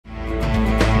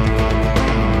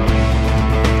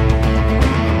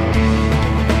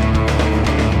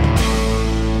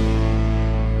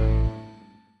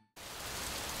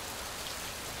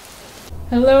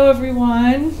Hello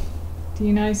everyone.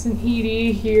 D-Nice and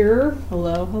Edie here.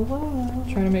 Hello, hello.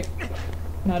 Trying to make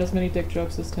not as many dick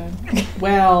jokes this time.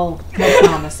 Well, no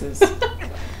promises.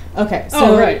 Okay,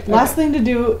 so last thing to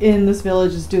do in this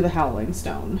village is do the Howling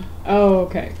Stone. Oh,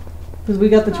 okay. Because we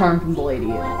got the charm from the lady,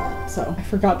 so. I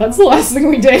forgot that's the last thing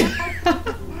we did.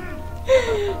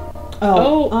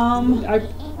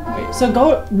 Wait.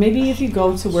 So maybe if you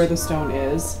go to where the stone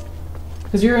is,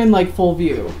 because you're in like full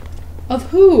view. Of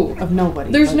who? Of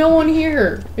nobody. There's no one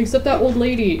here except that old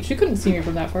lady. She couldn't see me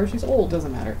from that far. She's old.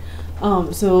 Doesn't matter.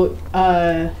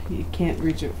 You can't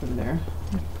reach it from there.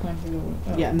 Oh.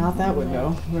 Yeah, not that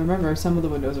window. Remember, some of the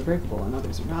windows are breakable and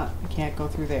others are not. You can't go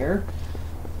through there.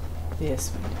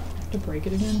 This window. I have to break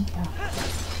it again? Yeah.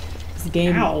 The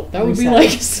game. Ow, that would be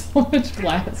like so much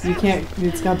glass. You can't.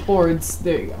 It's got boards.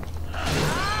 There you go.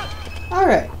 All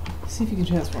right. See if you can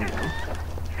transform now.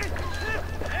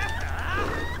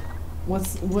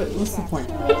 What's the point?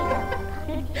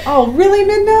 Oh, really,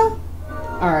 Midna?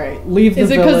 All right, leave the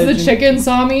village. Is it because the chicken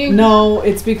saw me? No,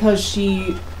 it's because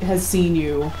she has seen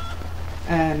you,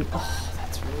 and oh,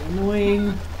 that's really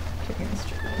annoying. Chicken is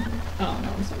chicken. Oh no,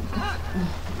 I'm sorry. Oh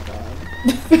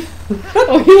my god.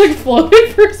 Oh, he like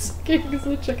floated for a second because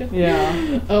of the chicken.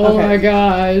 Yeah. Oh my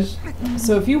gosh.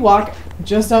 So if you walk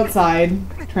just outside,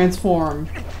 transform,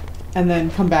 and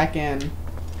then come back in,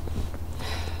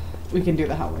 we can do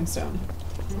the Howling Stone.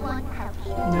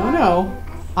 No.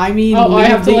 I mean, I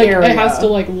have to area. It has to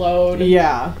like load.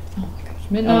 Yeah. Oh my gosh,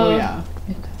 Midna. Oh yeah.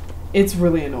 Midna. It's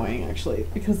really annoying actually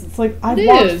because it's like I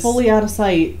walked fully out of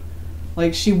sight.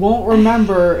 Like she won't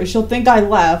remember. She'll think I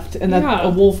left and that a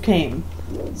wolf came.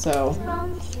 So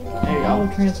there you go.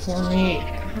 Transform me.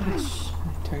 Gosh.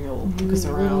 Turn your little focus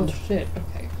around. Shit.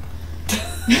 Okay.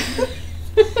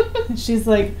 She's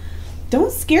like,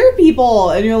 don't scare people,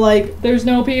 and you're like, there's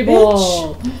no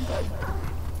people. Bitch.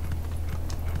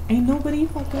 Ain't nobody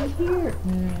fucking here.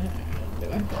 Do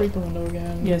I break the window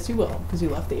again? Yes, you will, because you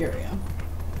left the area.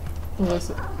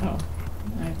 Listen. Oh,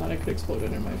 I thought I could explode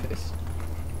it in my face.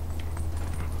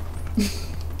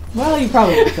 Well, you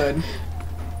probably could.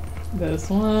 This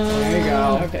one. There you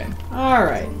go. Okay. All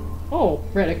right. Oh,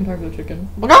 right. I can talk to the chicken.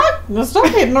 The stuff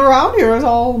hidden around here is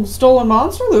all stolen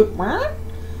monster loot.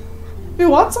 If you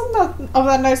want some of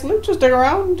that nice loot, just dig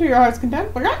around to your heart's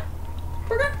content.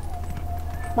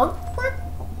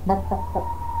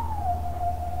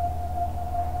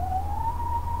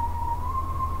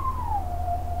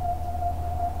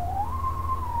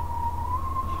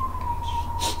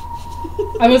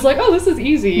 I was like, oh, this is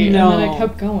easy. No. And then I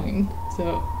kept going.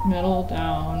 So, middle,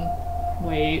 down,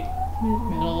 wait,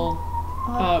 middle,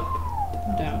 up,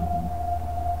 down,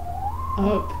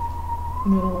 up,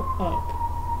 middle, up,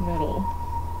 middle.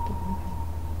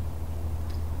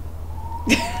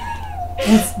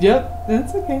 Yep,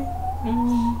 that's okay.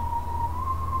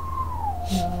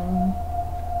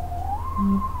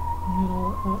 Middle,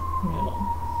 up, middle.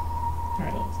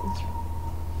 Alright, let's try.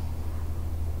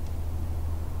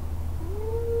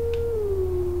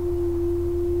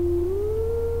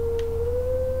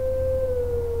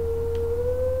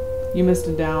 You missed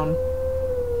a down.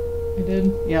 I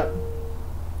did? Yep.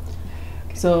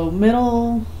 Okay. So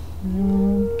middle,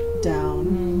 down,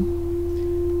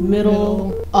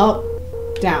 middle, up,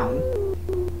 down,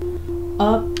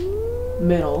 up,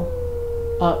 middle,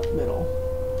 up, middle.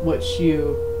 Which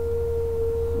you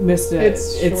missed it.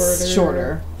 It's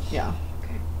shorter. Yeah.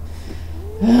 Okay.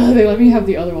 They let me have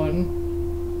the other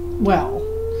one. Well.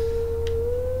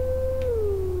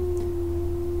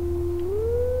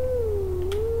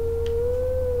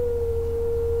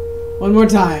 One more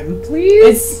time.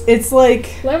 Please? It's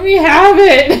like... Let me have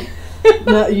it!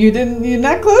 No, you're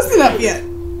not close enough yet.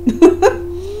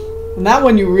 And that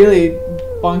one you really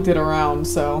bonked it around,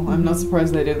 so I'm not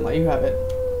surprised they didn't let you have it.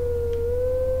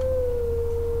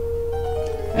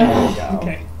 There you go.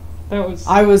 Okay. That was...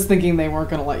 I was thinking they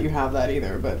weren't going to let you have that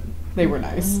either, but they were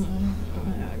nice.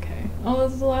 Okay. Oh,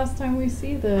 this is the last time we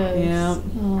see this. Yeah.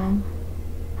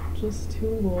 Just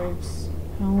two wolves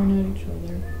howling at each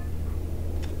other.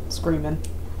 Screaming.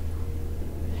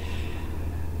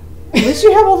 At least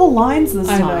you have all the lines this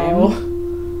time. I know.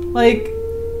 Like,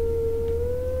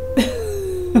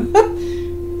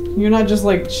 you're not just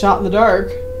like shot in the dark.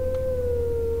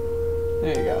 There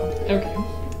you go. Okay.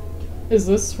 Is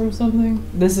this from something?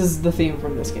 This is the theme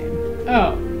from this game.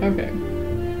 Oh, okay.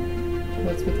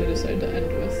 That's what they decided to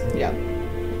end with. Yeah.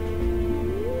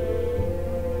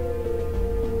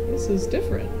 This is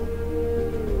different.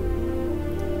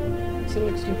 It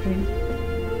looks different.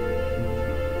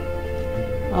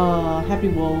 Happy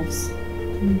wolves.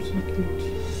 They're so cute.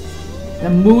 The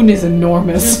moon is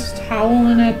enormous. Just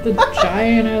howling at the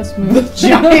giant-ass moon. The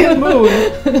giant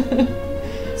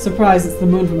moon! Surprise, it's the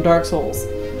moon from Dark Souls.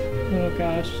 Oh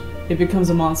gosh. It becomes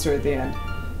a monster at the end.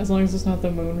 As long as it's not the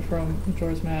moon from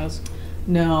Majora's Mask.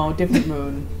 No, different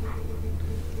moon.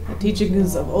 The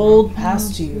teachings of old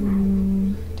past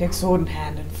you. Take sword in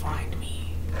hand and find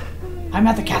me. I'm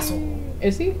at the castle.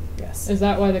 Is he? Yes. Is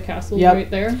that why the castle's Yep. right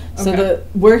there? Okay. So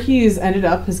where he's ended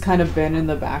up has kind of been in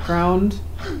the background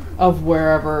of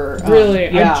wherever. Really?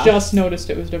 Yeah. I just noticed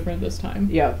it was different this time.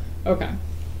 Yep. Okay.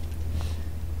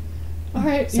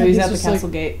 Alright. So he's at the castle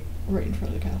gate. Right in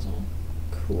front of the castle.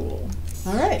 Cool.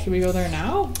 Alright. Should we go there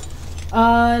now?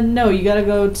 No, you gotta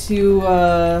go to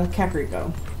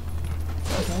Kakariko.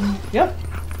 Okay. Yep.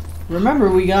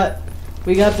 Remember, we got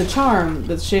the charm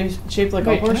that's shaped like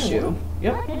a horseshoe.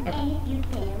 Yep. Okay.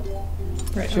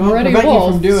 Right. She I'm won't already a prevent you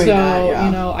wolf, from doing so that, yeah.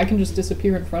 you know I can just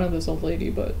disappear in front of this old lady,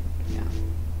 but Yeah.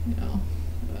 you know.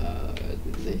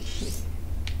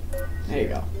 There you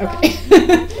go. Okay.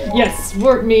 Yes,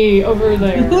 work me over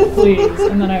there, please,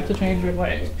 and then I have to change your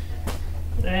way.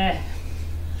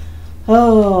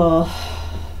 Oh,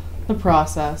 the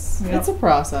process. Yep. It's a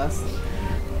process.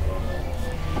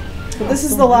 But this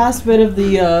is the last bit of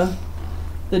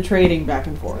the trading back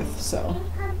and forth. So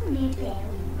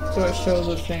it shows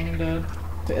a thing to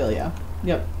Ilya.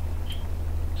 Yep.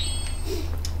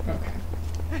 Okay.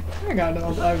 I got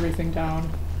everything down.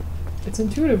 It's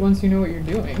intuitive once you know what you're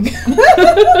doing.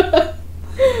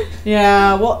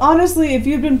 Yeah, well, honestly, if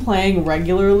you'd been playing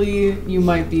regularly, you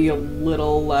might be a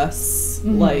little less,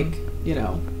 like, you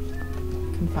know,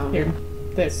 confounded. Here,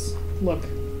 this. Look.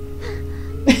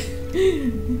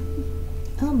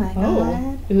 Oh my god.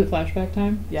 Oh. Is it flashback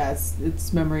time? Yeah,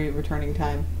 it's memory returning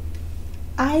time.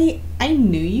 I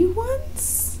knew you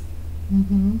once.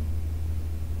 Mm-hmm.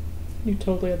 You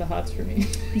totally had the hots for me.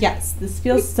 Yes, this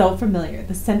feels so familiar.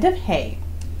 The scent of hay.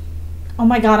 Oh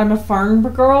my god, I'm a farm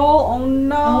girl. Oh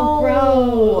no. Oh,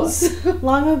 gross.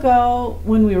 Long ago,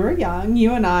 when we were young,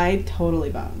 you and I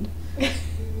totally boned.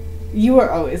 You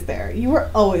were always there. You were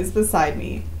always beside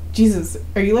me. Jesus,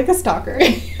 are you like a stalker?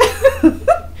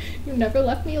 You never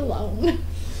left me alone.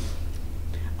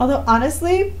 Although,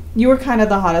 honestly, you were kind of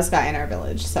the hottest guy in our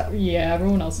village, so. Yeah,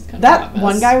 everyone else is kind of That a hot mess.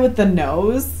 one guy with the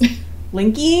nose,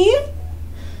 Linky.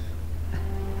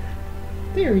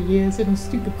 There he is in his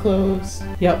stupid clothes.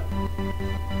 Yep.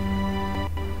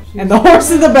 And the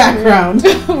horse in the background.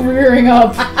 Rearing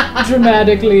up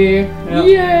dramatically. Yep.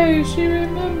 Yay, she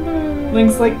remembers.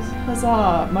 Link's like,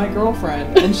 huzzah, my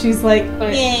girlfriend. And she's like,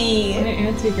 My yay.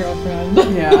 anti-girlfriend.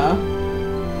 Yeah.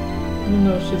 Even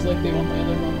though she's like the only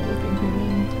other normal looking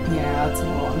human. Yeah, that's a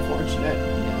little unfortunate.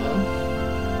 Yeah.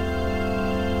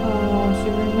 Oh, she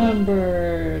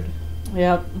remembered.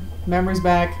 Yep. Memory's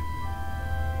back.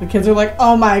 The kids are like,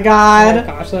 oh my god. Oh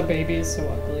gosh, that baby is so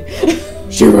ugly.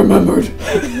 She remembered.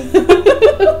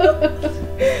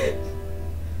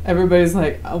 Everybody's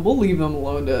like, oh, we'll leave them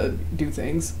alone to do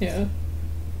things. Yeah.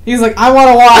 He's like, I want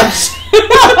to watch.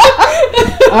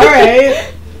 All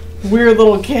right. Weird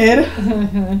little kid.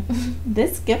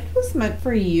 This gift was meant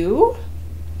for you.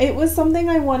 It was something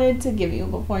I wanted to give you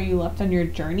before you left on your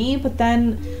journey, but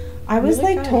then I was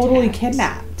Really like got totally attacked.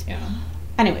 kidnapped. Yeah.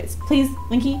 Anyways, please,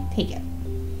 Linky, take it.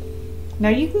 Now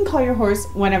you can call your horse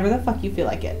whenever the fuck you feel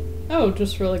like it. Oh,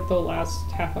 just for like the last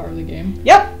half hour of the game.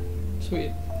 Yep.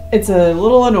 Sweet. It's a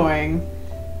little annoying.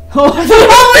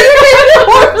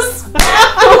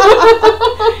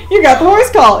 You got the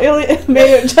horse call. It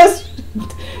made it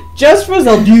just for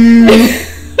Zelda.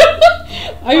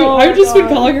 I've just been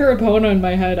calling her Epona in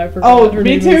my head. I forgot her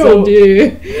me name too. is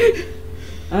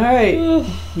Zelda. Alright.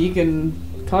 You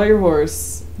can call your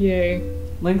horse. Yay.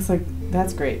 Link's like,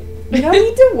 that's great. You don't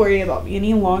need to worry about me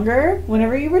any longer.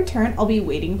 Whenever you return, I'll be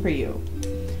waiting for you.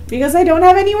 Because I don't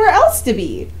have anywhere else to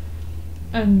be.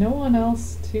 And no one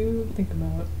else to think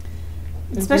about.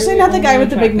 Especially not the guy with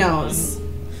the big nose.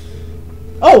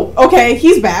 Oh, okay,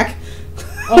 he's back.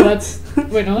 Oh, that's...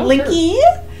 Wait, no, that's Linky,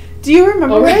 do you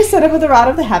remember Oh, what I right. said about the Rod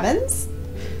of the Heavens?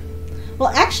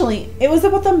 Well, actually, it was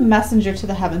about the messenger to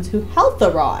the heavens who held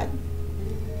the rod.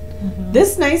 Mhm.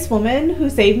 This nice woman who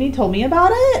saved me told me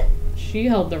about it. She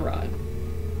held the rod.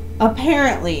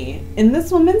 Apparently, in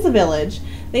this woman's village,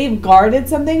 they've guarded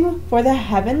something for the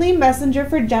heavenly messenger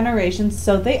for generations,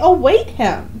 so they await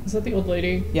him. Is that the old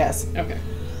lady? Yes. Okay.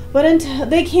 But until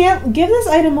they can't give this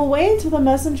item away until the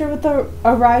messenger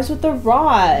arrives with the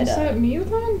rod. Is that me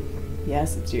then?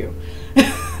 Yes, it's you.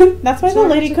 That's why So the I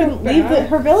have lady to go couldn't leave back?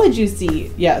 her village, you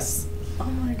see. Yes, Oh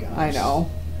my gosh. I know.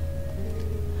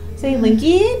 Say,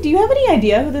 Linky, do you have any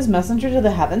idea who this messenger to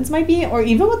the heavens might be? Or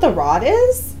even what the rod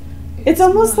is? It's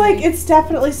almost like it's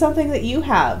definitely something that you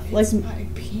have. It's my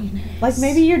penis. Like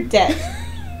maybe you're dead.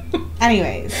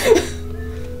 Anyways.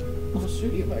 I'll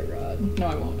shoot you by rod. No,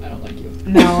 I won't. I don't like you.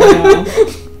 No.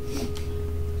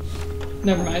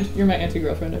 Never mind. You're my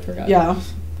anti-girlfriend. I forgot. Yeah.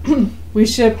 we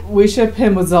ship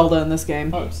him with Zelda in this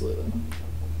game. Oh, absolutely.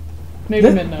 Maybe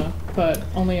Midna, but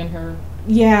only in her.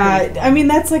 Yeah, I mean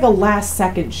that's like a last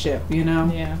second ship, you know.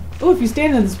 Yeah. Oh, if you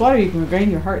stand in this water, you can regain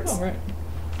your hearts. Oh right.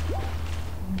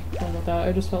 Sorry about that.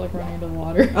 I just felt like running into the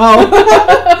water. Oh.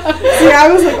 See,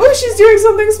 I was like, oh, she's doing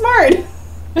something smart.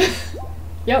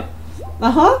 Yep.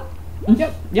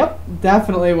 Yep. Yep.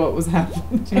 Definitely what was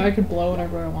happening. So now I could blow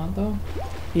whenever I want, though.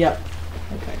 Yep.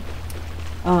 Okay.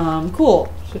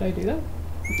 Cool. Should I do that?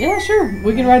 Yeah, sure.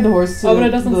 We can ride the horse to but it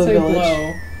doesn't say village.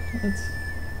 blow. That's...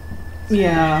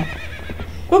 Yeah.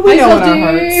 But we know in our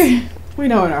hearts. We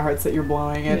know in our hearts that you're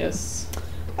blowing it. Yes.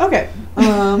 Okay.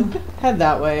 Head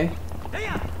that way.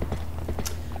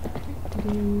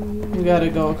 We gotta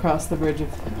go across the bridge of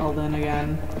Elden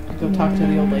again. Go talk to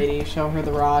the old lady, show her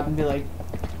the rod, and be like,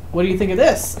 what do you think of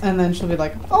this? And then she'll be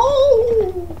like,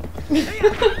 oh!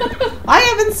 I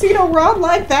haven't seen a rod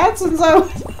like that since I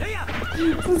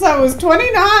was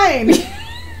 29!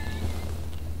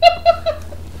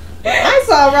 I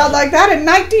saw a rod like that in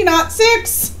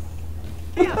 1906!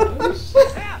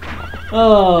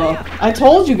 Oh, I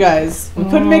told you guys. We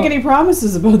couldn't make any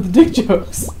promises about the dick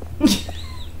jokes.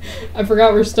 I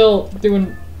forgot we're still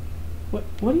doing... What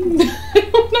do you mean? I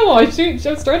don't know. I was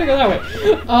trying to go that way.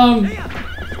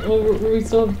 Well, we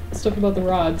still have stuff about the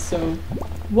rod, so...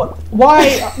 What?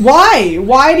 Why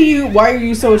are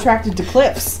you so attracted to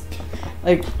cliffs?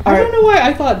 Like, I don't know why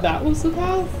I thought that was the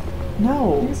path.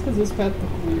 No. I guess because this path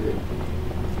looked weird.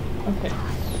 Okay.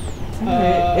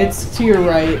 Okay. It's to your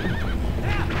right.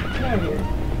 Get out of here.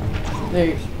 There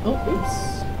you Oh,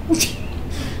 oops.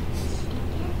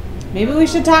 Maybe we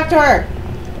should talk to her.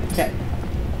 Okay.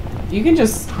 You don't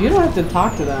have to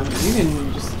talk to them. You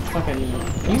can just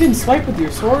you can swipe with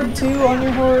your sword too on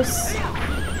your horse.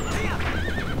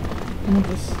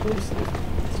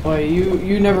 Boy,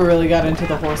 you never really got into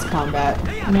the horse combat.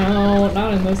 No,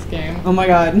 not in this game. Oh my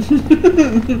god.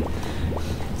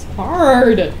 It's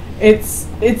hard. It's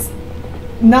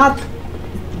not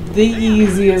the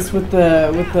easiest with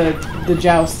the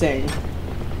jousting,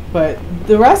 but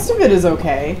the rest of it is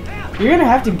okay. You're gonna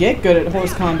have to get good at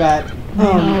horse combat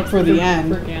for the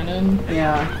end. For Ganon.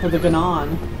 Yeah, for the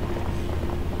Ganon.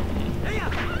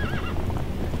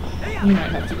 You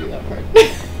might have to do that part.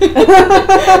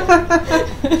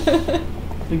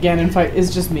 The Ganon fight is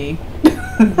just me.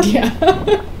 Yeah.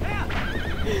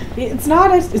 It's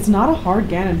not a hard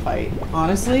Ganon fight,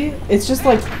 honestly. It's just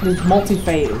like there's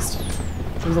multi-phased.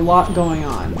 There's a lot going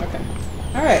on. Okay.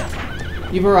 Alright.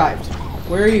 You've arrived.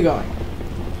 Where are you going?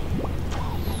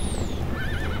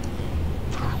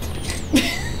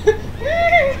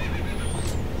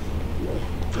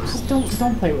 Just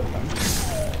don't play with them.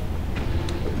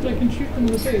 But I can shoot them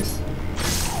in the face.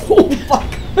 Oh fuck.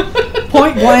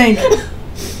 Point blank.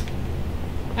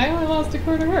 I only lost a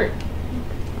quarter heart.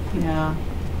 Yeah.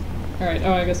 Alright,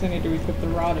 I guess I need to equip the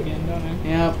rod again, don't I?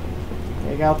 Yep.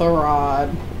 Take out the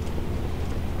rod.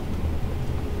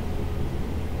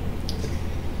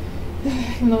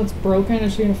 Even though it's broken,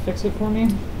 is she gonna fix it for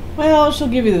me? Well, she'll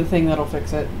give you the thing that'll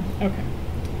fix it. Okay.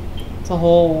 It's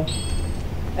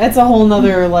a whole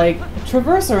nother, like,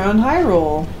 traverse around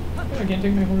Hyrule. I can't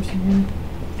take my horse in here.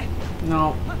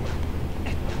 No.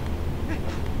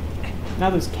 Now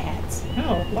there's cats.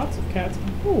 Oh, lots of cats.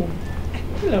 Oh,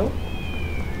 hello.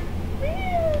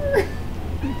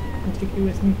 I'll take you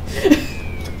with me.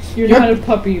 You're not a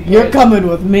puppy, but you're coming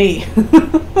with me.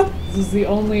 this is the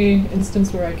only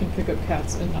instance where I can pick up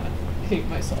cats and not hate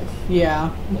myself.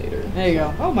 Yeah. Later. There you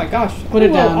go. Oh my gosh. Put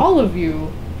it down. All of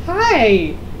you.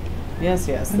 Hi. Yes.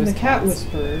 I'm the cat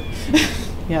whisperer.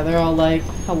 Yeah, they're all like,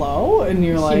 hello? And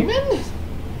you're like... Human?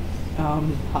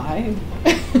 Hi.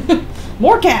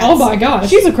 More cats! Oh my gosh.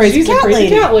 She's a crazy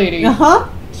cat lady. Uh-huh.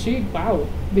 Wow.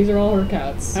 These are all her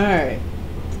cats. Alright.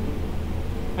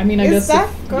 I mean, I guess you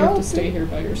have to stay here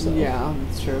by yourself. Yeah,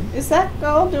 that's true. Is that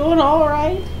girl doing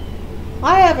alright?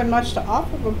 I haven't much to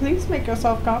offer, but please make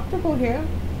yourself comfortable here.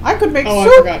 I could make soup!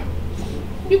 I forgot.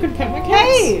 You could pet my cats.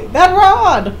 Hey! That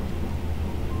rod!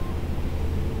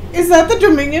 Is that the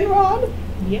Dominion rod?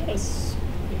 Yes,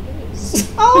 it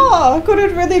is. Ah, could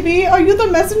it really be? Are you the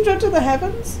messenger to the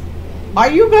heavens? Are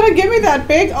you gonna give me that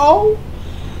big O?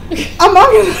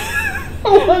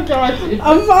 Oh my gosh.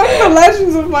 Among the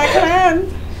legends of my clan,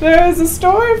 there is a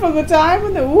story from the time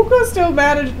when the Uka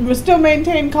still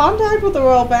maintained contact with the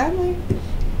royal family.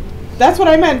 That's what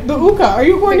I meant. The Uka. Are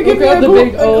you going to give me Uka, a the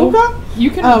big an O. Uka? You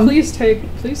can please take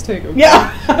Uka.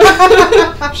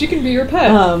 Yeah. She can be your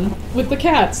pet with the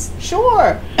cats.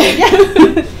 Sure.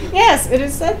 Yeah. Yes, it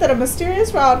is said that a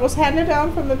mysterious rod was handed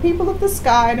down from the people of the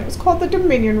sky, and it was called the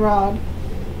Dominion Rod.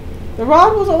 The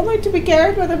rod was only to be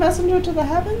carried by the messenger to the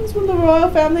heavens when the royal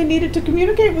family needed to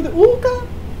communicate with Uka.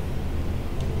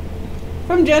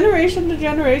 From generation to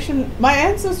generation, my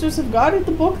ancestors have guarded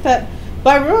the book that,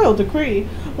 by royal decree,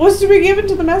 was to be given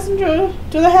to the messenger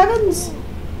to the heavens.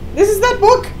 This is that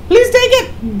book. Please take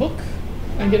it. Book?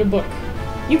 I get a book.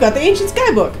 You got the Ancient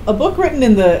Sky book. A book written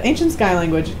in the Ancient Sky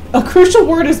language. A crucial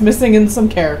word is missing in some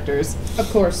characters. Of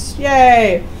course.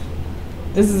 Yay.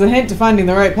 This is a hint to finding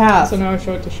the right path. So now I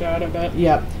show it to Shad, I bet.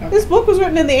 Yep. Okay. This book was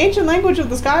written in the ancient language of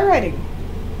the sky writing.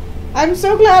 I'm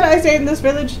so glad I stayed in this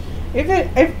village. If I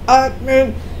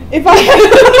if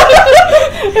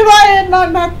I had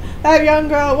not met that young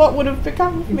girl, what would have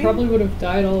become of You me? probably would have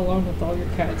died all alone with all your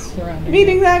cats surrounding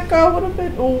Meeting you. that girl would have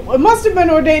been, it must have been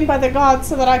ordained by the gods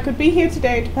so that I could be here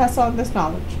today to pass on this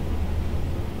knowledge.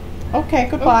 Okay,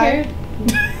 goodbye.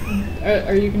 Okay.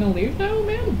 Are you gonna leave now,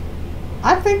 ma'am?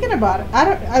 I'm thinking about it.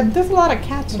 There's a lot of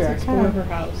cats here. Let's explore her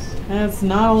house. That's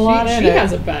not a lot in She it.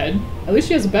 has a bed. At least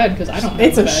she has a bed, because I don't have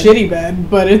It's a a bed. shitty bed,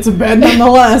 but it's a bed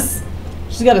nonetheless.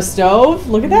 She's got a stove.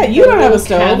 Look at that. You don't have a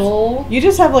stove. Kettle. You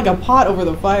just have like a pot over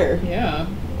the fire. Yeah.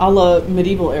 A la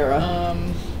medieval era.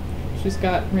 She's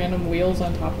got random wheels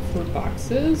on top of her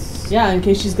boxes. Yeah, in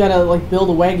case she's gotta like build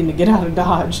a wagon to get out of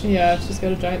Dodge. Yeah, she's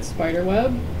got a giant spider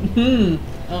web.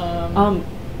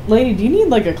 Lady, do you need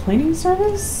like a cleaning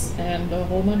service? And a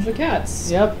whole bunch of cats.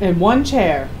 Yep, and one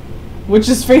chair, which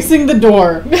is facing the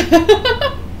door.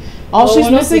 All Well, she's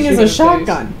what else missing is is she a gonna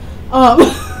shotgun.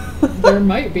 There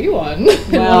might be one in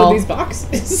one Well, of these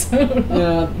boxes. I don't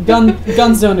know. Yeah,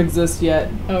 guns don't exist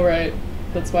yet. Oh, right.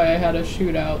 That's why I had a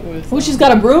shootout with... Oh, she's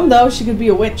got a broom though. She could be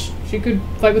a witch. She could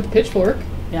fight with a pitchfork.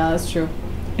 Yeah, that's true.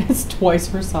 It's twice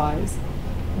her size.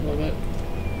 I love it.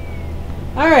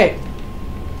 All right,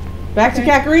 back to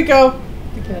Kakariko.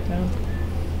 The cat down.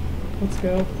 Let's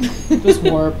go. Just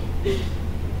warp.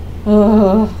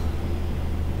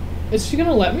 Is she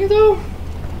gonna let me, though?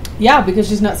 Yeah, because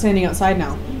she's not standing outside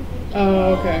now.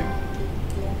 Oh, okay.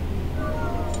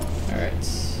 Alright.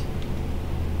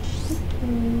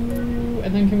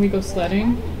 And then can we go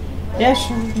sledding? Yeah,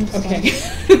 sure. Okay.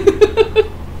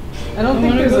 I don't I think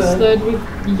want to there's go a... sled with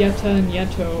Yetta and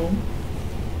Yetto.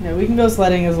 No, we can go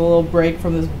sledding as a little break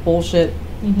from this bullshit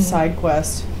side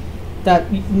quest that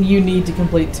you need to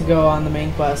complete to go on the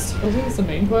main quest. I think it's the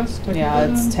main quest. Yeah,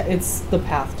 it's the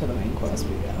path to the main quest.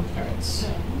 We go. Alright. So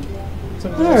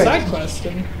All there's a right. side quest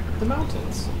in the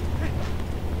mountains.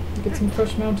 Get some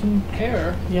fresh mountain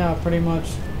air. Yeah, pretty much.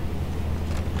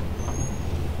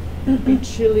 Be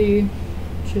chilly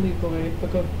boy,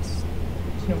 but go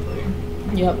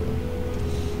snowboarding. Yep.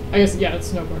 I guess, yeah,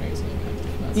 it's snowboarding, isn't it? Kind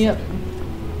of, not Yep. sledding.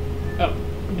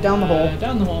 Oh. Down the hole.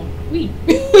 Down the hole. Wee.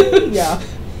 Yeah.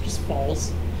 Just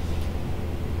falls.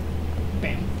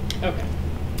 Bam. Okay.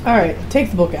 All right, take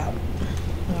the book out.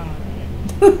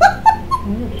 Alright.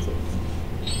 Where is it?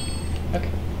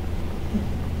 Okay.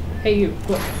 Hey, you.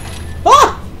 Look.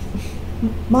 Ah!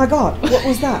 My God, what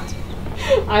was that?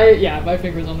 My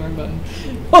finger's on the wrong button.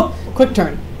 Oh, quick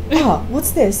turn. Ah, what's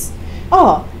this?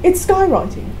 Ah, it's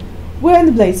skywriting. Where in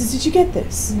the blazes did you get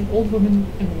this? I'm an old woman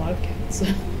and a lot of cats.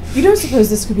 You don't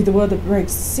suppose this could be the word that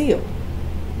breaks the seal?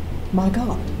 My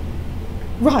God.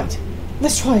 Right,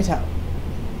 let's try it out.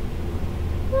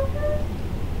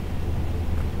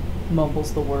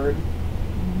 Mumbles the word.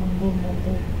 Mumble,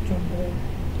 mumble, jumble.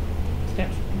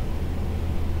 Statue.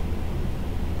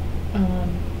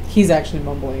 He's actually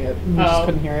mumbling it. We just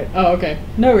couldn't hear it. Oh, okay.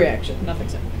 No reaction.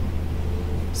 Nothing's happening.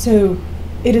 So,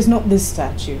 it is not this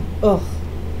statue. Ugh.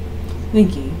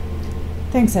 Linky,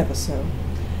 thanks ever so.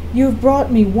 You have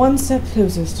brought me one step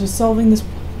closer to solving this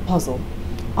puzzle.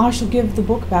 I shall give the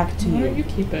book back to Why you. don't you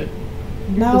keep it?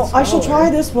 You're Now, the I shall scholar. try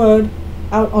this word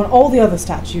out on all the other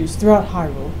statues throughout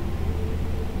Hyrule.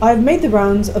 I have made the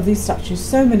rounds of these statues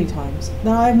so many times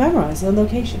that I have memorized their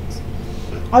locations.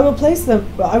 I will place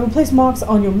marks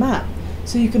on your map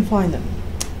so you can find them.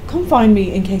 Come find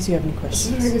me in case you have any So I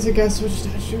questions. get to guess which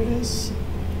statue it is.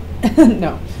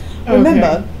 No. Okay.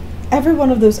 Remember, every one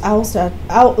of those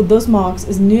those marks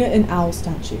is near an owl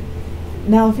statue.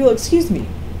 Now, if you'll excuse me,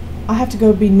 I have to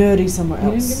go be nerdy somewhere He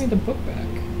didn't else. give me the book back.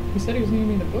 He said he was going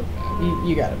to give me the book back.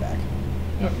 You got it back.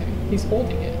 Okay, he's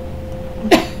holding it.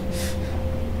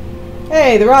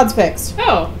 Hey, the rod's fixed.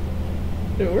 Oh!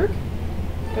 Did it work?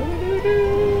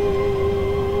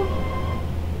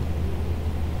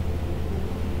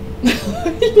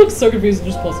 He looks so confused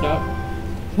and just pulls it out.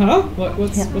 Huh?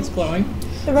 What's glowing?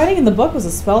 The writing in the book was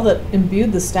a spell that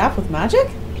imbued the staff with magic?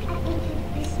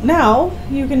 Now,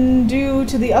 you can do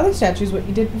to the other statues what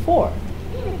you did before.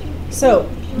 So,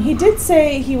 he did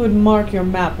say he would mark your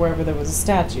map wherever there was a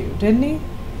statue, didn't he?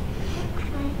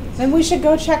 Then we should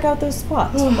go check out those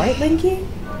spots, right, Linky?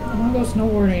 I want to go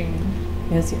snowboarding.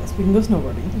 Yes, we can go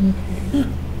snowboarding. Okay.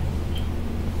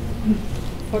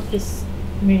 Fuck this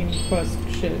main quest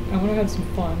shit. I want to have some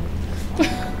fun.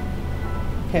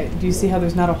 Okay, do you see how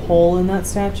there's not a hole in that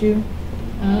statue?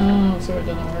 Oh, so it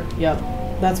doesn't work. Yep.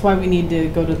 That's why we need to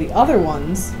go to the other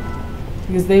ones,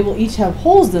 because they will each have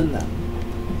holes in them.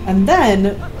 And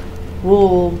then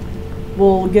we'll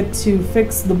get to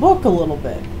fix the book a little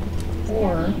bit.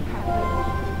 Or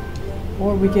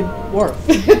we could work.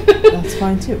 That's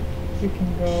fine too. We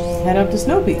can go... Head up to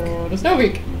Snow Peak. To Snow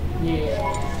Peak.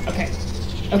 Yeah. Okay.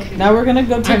 Okay. Now we're gonna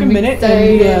go take I'm a minute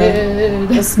excited. and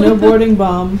be a snowboarding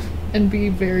bum. And be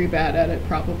very bad at it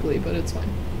probably, but it's fine.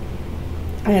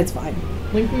 It's fine.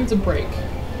 Link needs a break.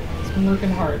 He's been working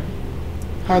hard.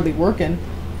 Hardly working.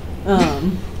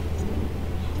 No,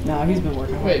 he's been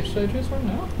working hard. Wait, should I transform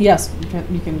now? Yes,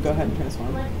 you can go ahead and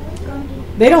transform.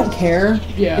 They don't care,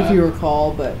 Yeah. if you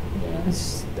recall, but Yeah. it's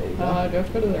just, there you go. Do I have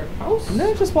to go to their house?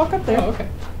 No, just walk up there. Oh, okay.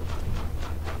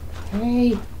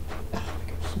 Hey.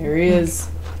 There he is.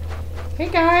 Hey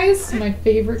guys, my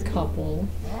favorite couple.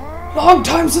 Long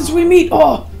time since we meet.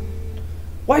 Oh,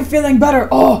 wife feeling better.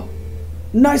 Oh,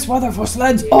 nice weather for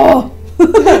sleds. Oh,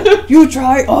 you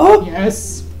try. Oh,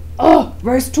 Yes. oh,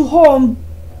 race to home.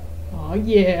 Oh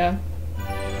yeah.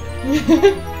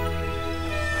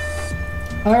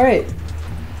 All right.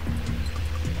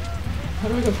 How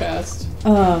do I go fast?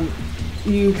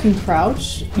 You can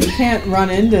crouch. You can't run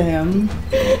into him.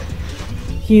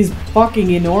 He's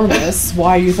fucking enormous.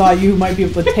 Why you thought you might be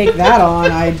able to take that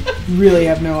on, I really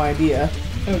have no idea.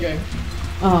 Okay.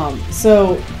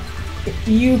 So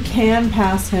you can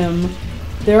pass him.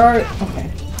 There are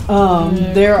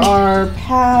there are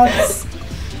paths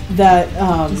that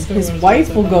his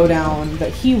wife will go down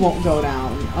that he won't go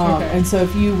down. Okay. And so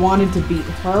if you wanted to beat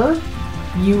her,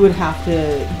 you would have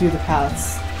to do the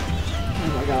paths. Oh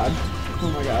my god. Oh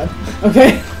my god.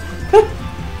 Okay.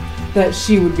 That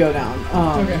she would go down.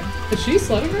 Okay. Is she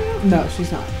sledding right now? No, she's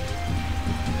not.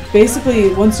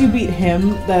 Basically, once you beat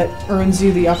him, that earns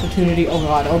you the opportunity. Oh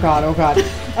god, oh god, oh god.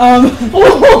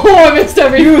 Oh, I missed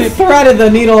everything. You threaded the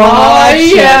needle on all that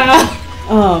shit. Yeah.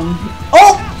 Oh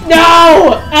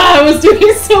No! I was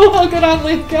doing so well. Good on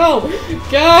Link. Go.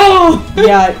 Go.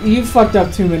 yeah, you fucked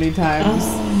up too many times.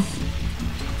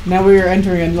 Now we are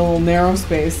entering a little narrow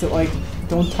space that like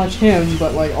don't touch him,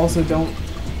 but like also don't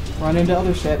run into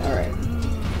other shit. All right.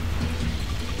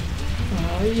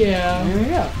 Oh yeah. There we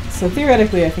go. So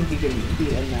theoretically, I think you can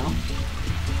beat him now.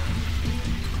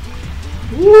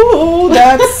 Ooh,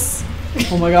 that's.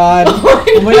 Oh my god.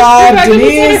 Oh my god,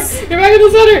 Denise! You're back in the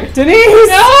center! Denise!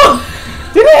 No!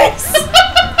 Denise!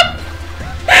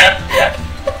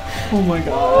 Oh my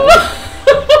god.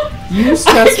 You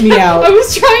stress me out. I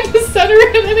was trying to center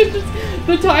it and it just,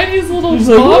 the tiniest little He's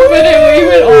bump like, and it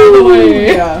went all the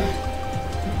way. Yeah.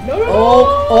 No, no, no.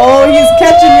 Oh, he's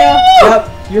catching you. Yep,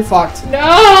 you're fucked.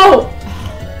 No!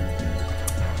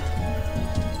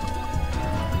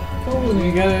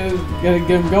 You gotta get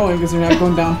him going because you're not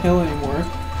going downhill anymore.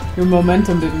 Your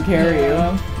momentum didn't carry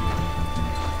you.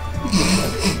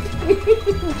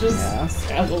 Just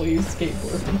casually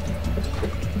skateboarding.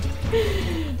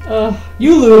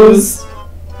 You lose.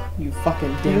 You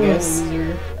fucking dingus.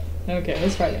 Loser. Okay,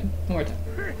 let's try again. One more time.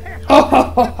 Ha ha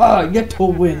ha ha!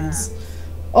 Yeto wins.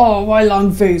 Oh, why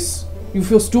long face? You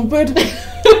feel stupid?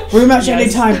 Rematch Yes.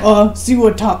 anytime. See you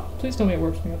at top. Please tell me it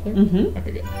warps me up there. Mm-hmm.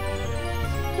 Okay, good.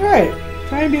 Alright.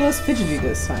 Try and be less fidgety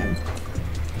this time.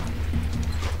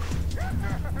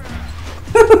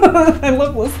 I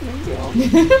love listening to y'all.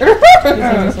 It's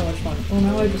having so much fun. Well,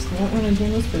 now I just won't run into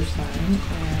him this first time,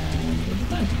 and it'll be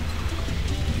fine.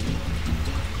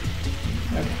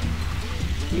 Okay.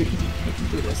 You can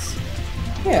do this.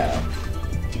 Yeah.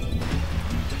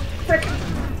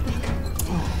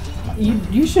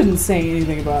 You shouldn't say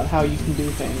anything about how you can do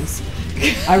things.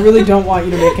 I really don't want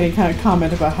you to make any kind of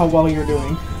comment about how well you're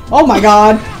doing. Oh my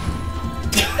god!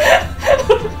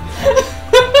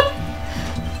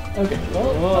 Okay,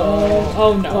 well,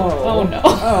 oh no, oh no.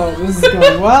 Oh, this is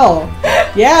going well.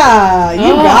 Yeah,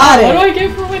 you got it. What do I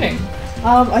get for winning?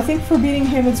 I think for beating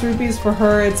him it's rupees, for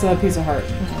her it's a piece of heart.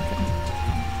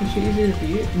 Okay. Is she easier to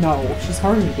beat? No, she's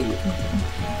harder to beat. Okay.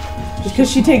 Because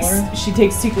she takes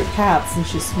secret paths and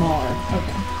she's smaller.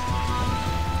 Okay.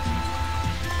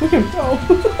 Look at him go.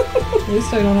 At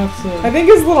least I don't have to... I think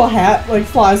his little hat like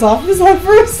flies off his head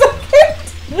for a second.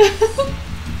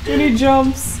 When he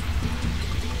jumps.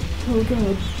 Oh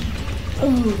god.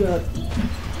 Oh god.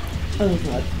 Oh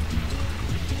god.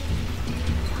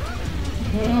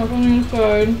 I don't have on the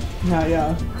inside.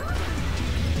 Yeah.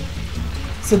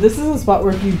 So this is a spot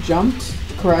where if you jumped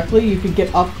correctly, you could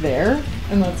get up there.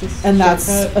 And that's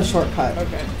a shortcut.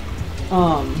 Okay.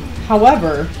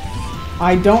 However,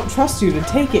 I don't trust you to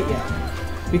take it yet.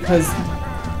 Because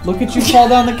look at you fall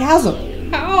down the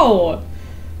chasm. How?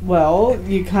 Well,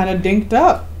 you kind of dinked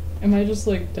up. Am I just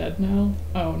like dead now?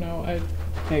 Oh no,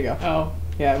 There you go. Oh.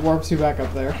 Yeah, it warps you back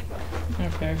up there.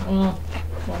 Okay, well,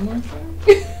 one more try?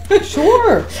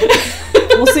 Sure!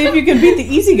 We'll see if you can beat the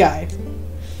easy guy.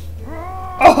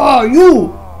 Oh,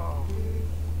 you!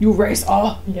 You race,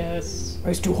 Yes.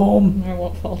 race to home. I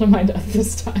won't fall to my death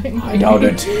this time. I doubt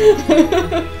it.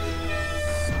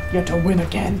 Yet to win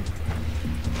again.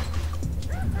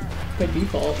 By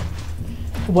default,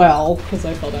 Well, because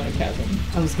I fell down a chasm.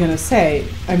 I was gonna say,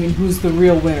 I mean, who's the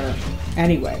real winner?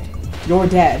 Anyway, you're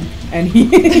dead, and he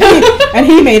and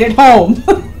he made it home.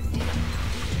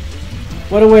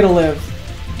 What a way to live.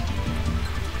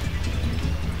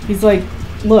 He's like,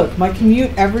 look, my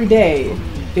commute every day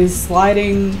is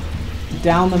sliding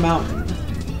down the mountain.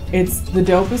 It's the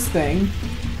dopest thing.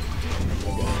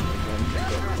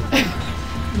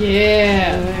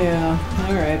 Yeah. Yeah.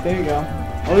 All right, there you go.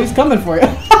 Oh, he's coming for you.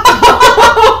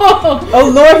 Oh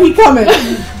Lord, he coming.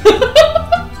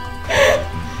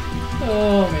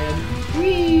 Oh man.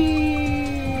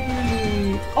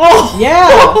 Whee! Oh yeah.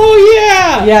 Oh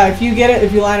yeah. Yeah, if you get it,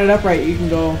 if you line it up right, you can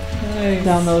go Nice.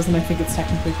 down those, and I think it's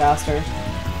technically faster.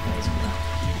 That's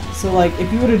cool. So like,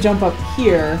 if you were to jump up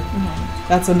here,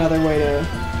 that's another way to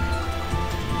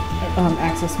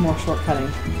access more shortcutting.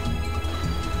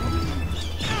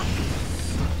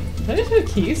 Did I just hit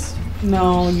keys?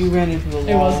 No, you ran into the wall.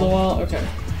 It was the wall? Okay.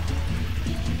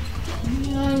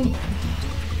 Man.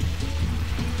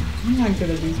 I'm not good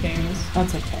at these games.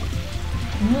 That's okay.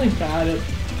 I'm really bad at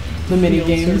The mini field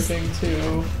games. surfing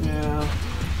too. Yeah.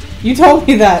 You told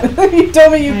me that. You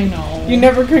told me I know. you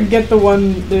never could get the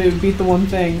one, beat the one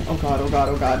thing. Oh god, oh god,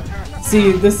 oh god.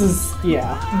 See, this is,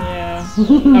 yeah.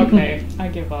 Yeah. Okay, I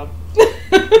give up.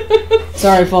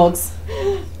 Sorry, folks.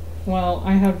 Well,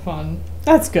 I had fun.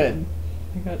 That's good.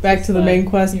 I got Back to the main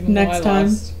quest even though next I time.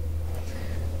 lost.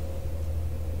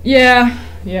 Yeah,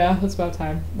 that's about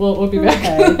time. We'll be back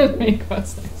Okay. to the main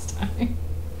quest next time.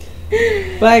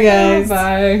 Bye, guys.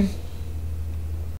 Bye.